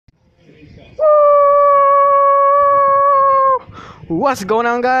What's going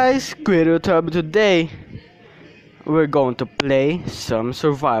on, guys? Creator Tub. Today we're going to play some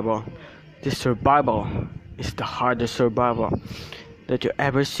survival. This survival is the hardest survival that you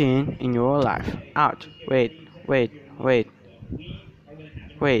ever seen in your life. Out. Wait.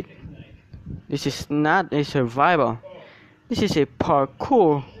 This is not a survival. This is a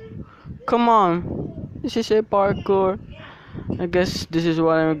parkour. Come on. This is a parkour. I guess this is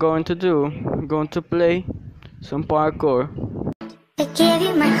what I'm going to do. I'm going to play some parkour. I gave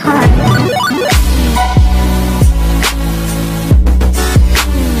you my heart.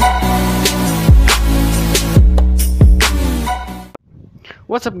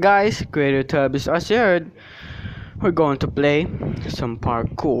 What's up, guys? Creator Tub is as you heard. We're going to play some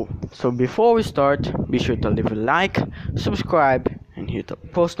parkour. So before we start, be sure to leave a like, subscribe, and hit the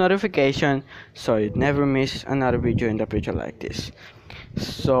post notification so you never miss another video in the future like this.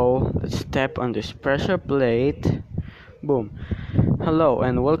 So let's step on this pressure plate. Boom. Hello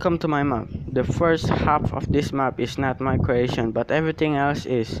and welcome to my map. The first half of this map is not my creation, but everything else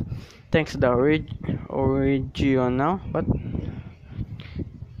is. Thanks the original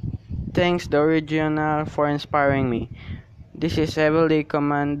for inspiring me. This is heavily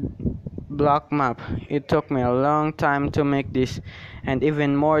command block map. It took me a long time to make this, and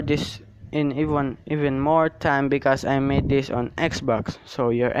even more time because I made this on Xbox. So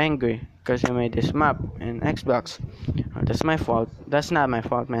you're angry because you made this map in Xbox. That's my fault. That's not my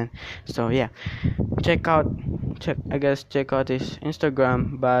fault, man. So yeah, check out his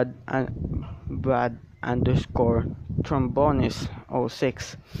Instagram bad underscore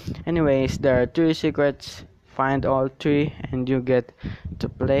trombonis06. Anyways, there are 3 secrets. Find all 3 and you get to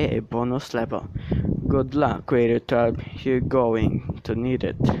play a bonus level. Good luck, Creator Tub. You're going to need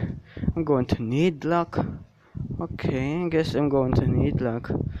it. I'm going to need luck. Okay, I guess I'm going to need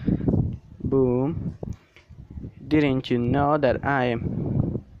luck. Boom. Didn't you know that I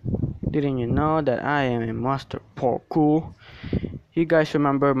am a master parkour? You guys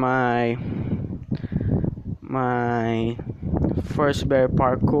remember my first bear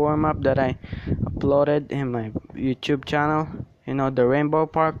parkour map that I uploaded in my YouTube channel? You know, the rainbow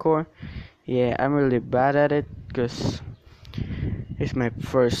parkour? Yeah, I'm really bad at it because it's my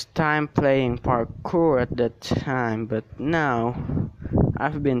first time playing parkour at that time, but now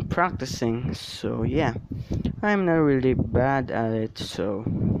I've been practicing, so yeah, I'm not really bad at it, so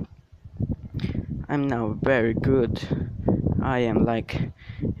I'm now very good. I am like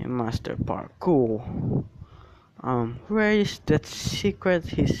a master parkour. Where is that secret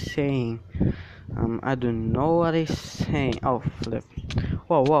he's saying? I don't know what he's saying. Oh, flip.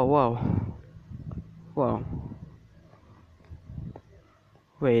 Whoa.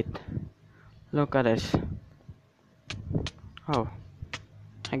 Wait, look at this. Oh,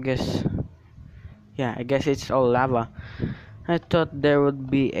 I guess it's all lava. I thought there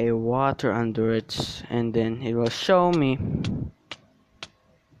would be a water under it, and then it will show me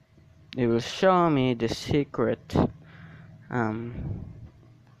the secret.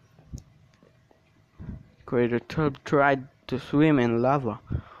 Creator Turb tried to swim in lava.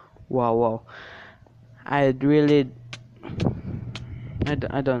 Wow. I really I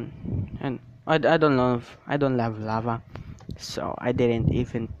don't love lava, so I didn't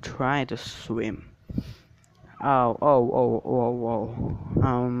even try to swim. Oh.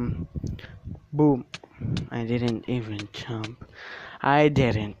 Boom. I didn't even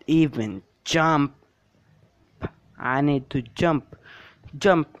jump. I need to jump.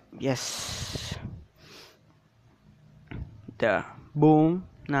 Yes. The boom.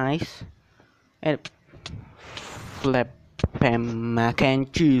 Nice. And flip mac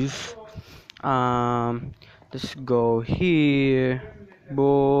and cheese. Let's go here.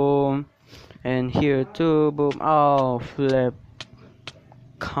 Boom. And here too. Boom. Oh, flip.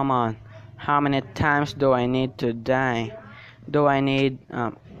 Come on. How many times do I need to die? Do I need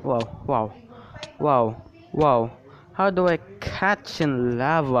wow. How do I catch in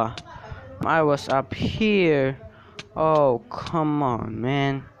lava? I was up here. Oh, come on,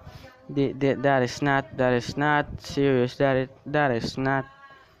 man. That is not serious. That is not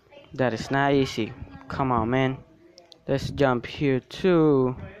easy. Come on, man. Let's jump here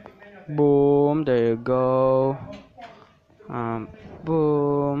too. Boom. There you go.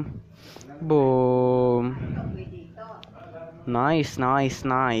 Boom. Nice.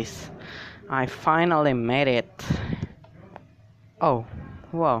 I finally made it. Oh,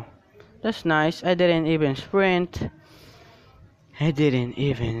 wow. That's nice. I didn't even sprint.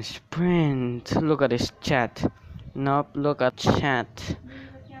 Look at this chat. Nope, look at chat.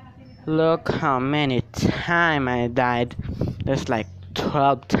 Look how many times I died. There's like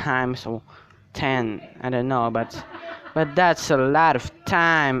 12 times or 10. I don't know, but but that's a lot of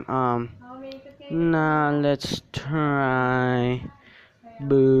time. Now let's try.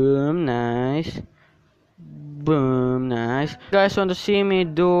 Boom, nice. Boom, nice. Guys want to see me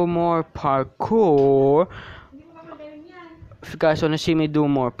do more parkour? If you guys want to see me do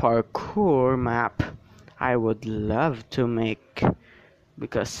more parkour map, I would love to make,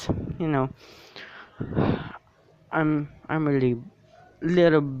 because you know I'm really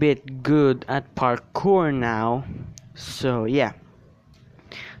little bit good at parkour now. So yeah.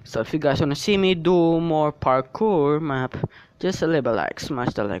 So if you guys want to see me do more parkour map, just leave a like,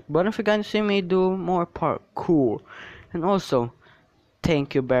 smash the like button if you guys see me do more parkour. And also,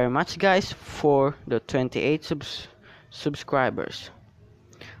 thank you very much guys for the 28 subscribers.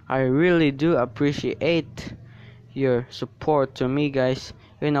 I really do appreciate your support to me guys.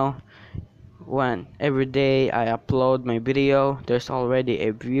 You know, when every day I upload my video, there's already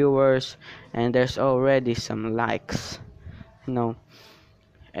a viewers and there's already some likes. You know,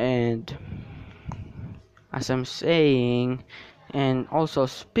 and as I'm saying, and also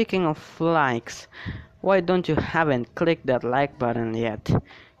speaking of likes, why don't you haven't clicked that like button yet?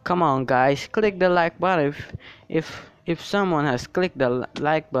 Come on guys, click the like button. If someone has clicked the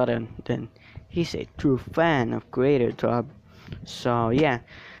like button, then he's a true fan of Creator Drop. So yeah,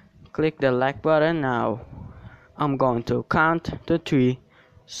 click the like button now. I'm going to count to 3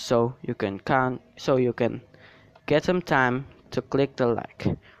 so you can get some time to click the like.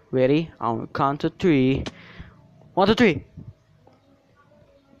 Ready? I'll count to 3. 1, 2, 3.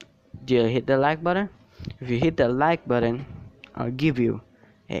 Do you hit the like button? If you hit the like button, I'll give you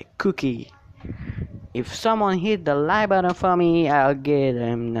a cookie. If someone hit the like button for me, I'll get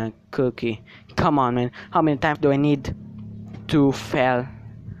them a cookie. Come on, man. How many times do I need to fail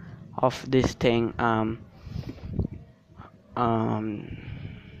off this thing?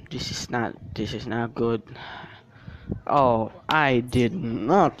 This is not good. Oh, I did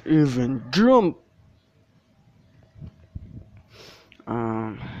not even jump.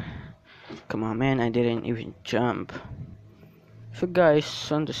 Come on, man. I didn't even jump. If you guys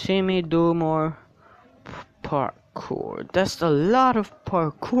want to see me do more parkour, that's a lot of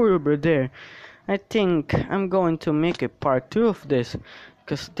parkour over there. I think I'm going to make a part 2 of this,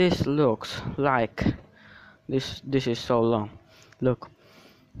 because this looks like this is so long. Look,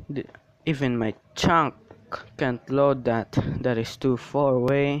 even my chunk can't load that. That is too far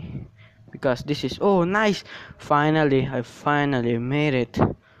away, because this is, oh nice, I finally made it.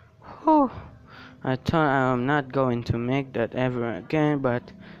 Oh, I thought I'm not going to make that ever again,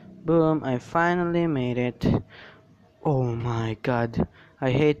 but boom, I finally made it. Oh my god, I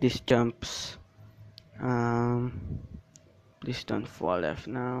hate these jumps. Please don't fall left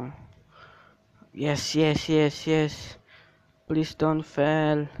now. Yes, yes, yes, yes. Please don't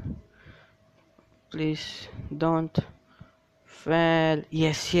fail. Please don't fail.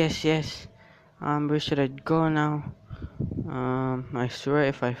 Yes, yes, yes. Where should I go now? I swear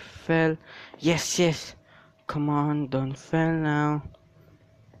if I fail. Yes, yes. Come on, don't fail now.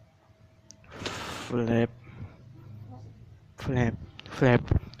 Flip, flip, flip,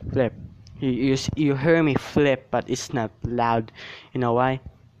 flip. You hear me flip, but it's not loud. You know why?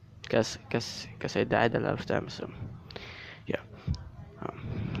 Cause I died a lot of times. So yeah,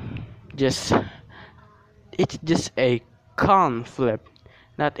 just it's just a calm flip,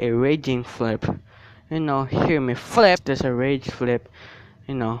 not a raging flip. You know, hear me flip. There's a rage flip.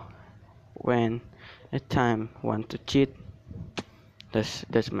 You know, when a time want to cheat.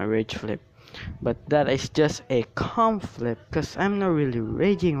 That's my rage flip. But that is just a calm flip, cause I'm not really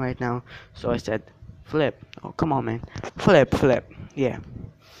raging right now. So I said flip. Oh come on, man, flip, flip. Yeah.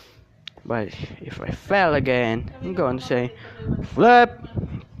 But if I fail again, I'm going to say flip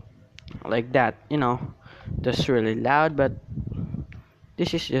like that. You know, that's really loud. But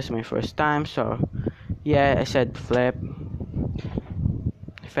this is just my first time, so yeah, I said flip.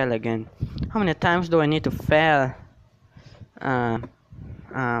 I fell again. How many times do I need to fail? Um,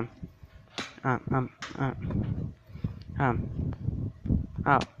 um, um, um, um,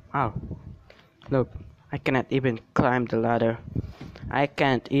 ow, ow. Look, I cannot even climb the ladder. I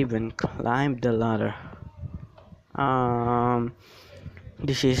can't even climb the ladder.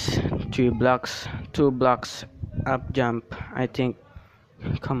 This is 2 blocks up jump. I think.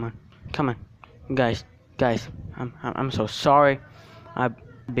 Come on, come on, guys. I'm so sorry. I've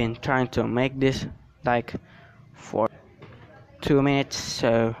been trying to make this like for 2 minutes.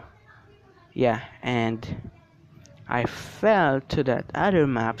 So yeah, and I fell to that other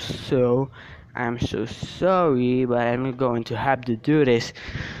map. So I'm so sorry, but I'm going to have to do this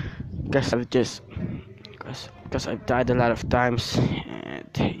because I've died a lot of times,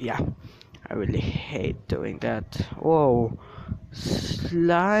 and yeah, I really hate doing that. Whoa,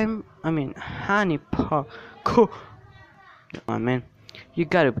 slime. I mean, honey parkour. Come on, man. You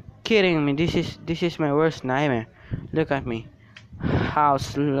gotta be kidding me. This is my worst nightmare. Look at me. How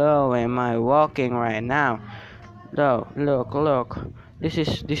slow am I walking right now? Look. This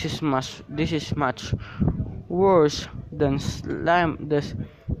is much worse than slime.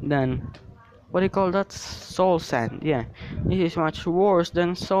 Than what do you call that? Soul sand. Yeah, this is much worse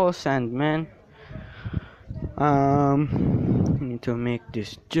than soul sand, man. I need to make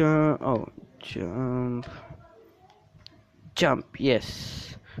this jump. Oh, jump.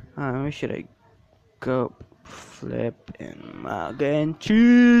 Yes. Where should I go? Flip and mac and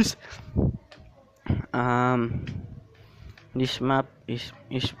cheese. Um, this map is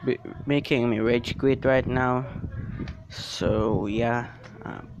making me rage quit right now. So yeah,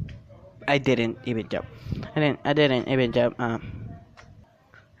 I didn't even jump. I didn't even jump. I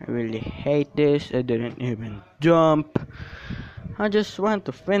really hate this. I didn't even jump. I just want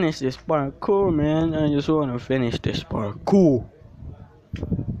to finish this parkour, man. I just want to finish this parkour.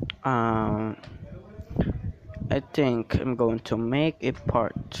 Um, I think I'm going to make a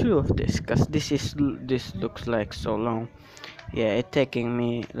part 2 of this, cause this looks like so long. Yeah, it's taking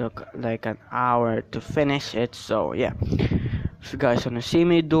me look like an hour to finish it. So yeah, if you guys wanna see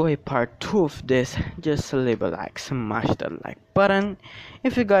me do a part 2 of this, just leave a like, smash that like button.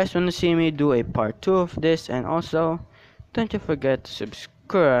 If you guys wanna see me do a part 2 of this, and also don't you forget to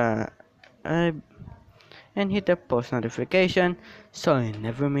subscribe and hit the post notification so you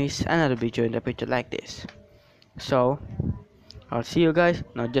never miss another video in the future like this. So I'll see you guys.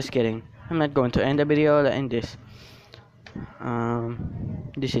 No, just kidding. I'm not going to end the video in this.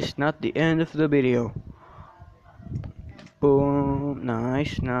 This is not the end of the video. Boom,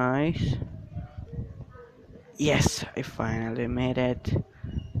 nice. Yes, I finally made it.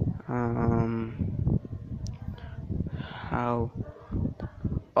 How?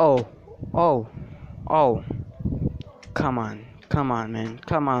 Oh, oh, oh. Come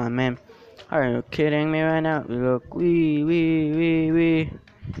on, man. Are you kidding me right now? Look, we.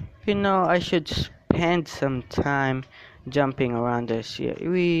 You know, I should spend some time jumping around this. Yeah,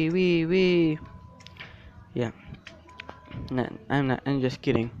 we. Yeah, no, I'm not. I'm just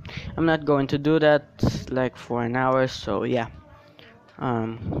kidding. I'm not going to do that like for an hour. So yeah.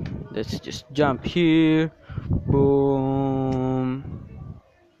 Let's just jump here. Boom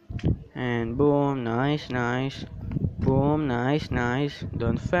and boom. Nice. Boom. Nice.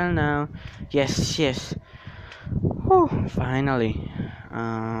 Don't fail now. Yes. Whew, finally.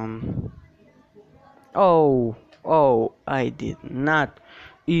 Oh, I did not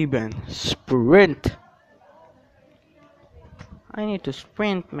even sprint. I need to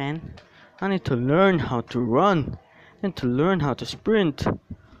sprint, man. I need to learn how to run and to learn how to sprint.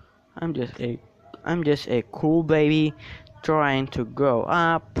 I'm just a cool baby trying to grow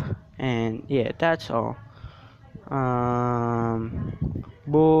up, and yeah, that's all.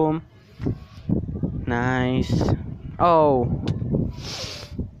 Boom. Nice. Oh,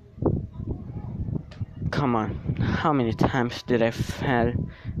 come on. How many times did I fail?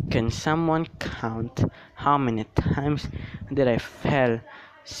 Can someone count how many times did I fail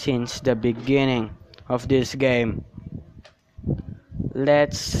since the beginning of this game?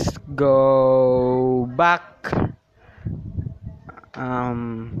 Let's go back.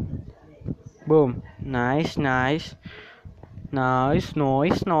 Boom. Nice. Noise. Noise. No.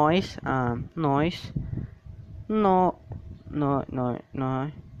 No.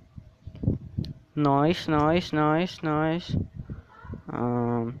 Noise.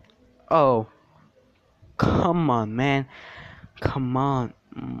 Oh, come on, man. Come on.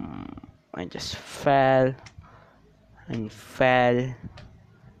 I just fell and fell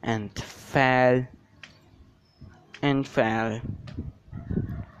and fell and fell.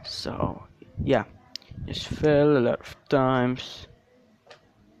 So, yeah, just fell a lot of times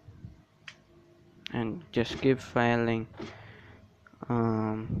and just keep failing.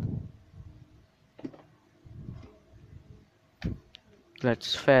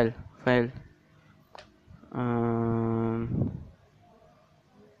 Let's fail.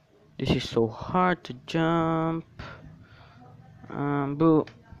 This is so hard to jump. Boo,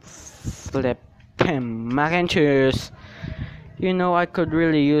 flip, mac and cheese. You know, I could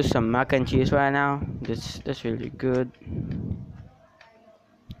really use some mac and cheese right now. That's really good.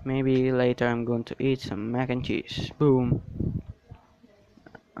 Maybe later I'm going to eat some mac and cheese. Boom.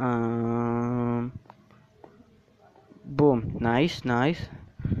 Boom. Nice.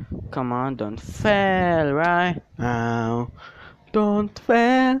 Come on, don't fail right now. Don't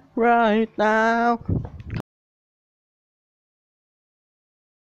fail right now.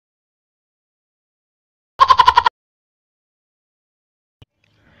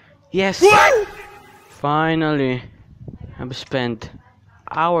 Yes! Finally, I've spent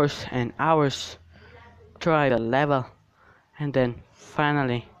hours and hours trying the level, and then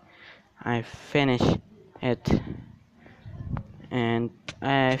finally I finished it, and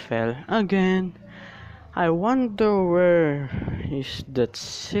I fell again. I wonder where is that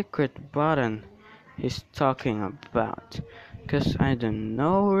secret button he's talking about, cause I don't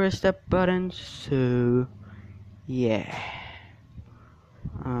know where's that button, so yeah.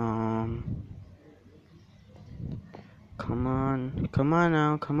 Um, come on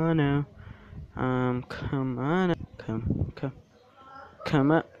now, come on now. Come on,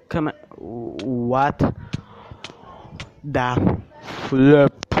 come on, come on. What the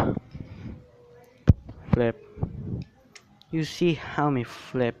flip? You see how me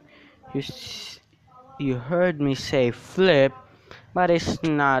flip? You heard me say flip, but it's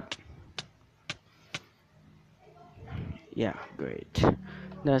not. Yeah, great.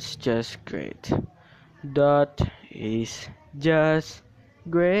 That's just great. That is just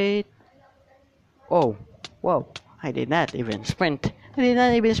great. Oh, whoa! I did not even sprint.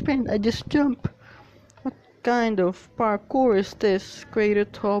 I just jump. What kind of parkour is this?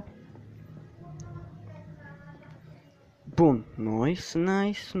 Created top. Boom! Nice,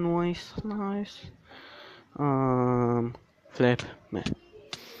 nice, nice, nice. Flip. Man.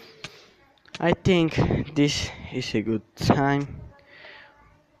 I think this is a good time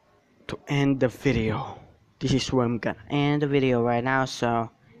to end the video. This is where I'm gonna end the video right now. So,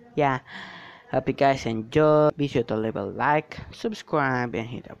 yeah. Hope you guys enjoy. Be sure to leave a like, subscribe, and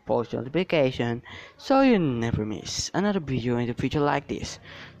hit the post notification so you never miss another video in the future like this.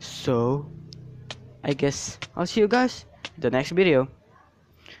 So, I guess I'll see you guys in the next video.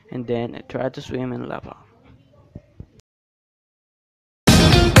 And then try to swim in lava.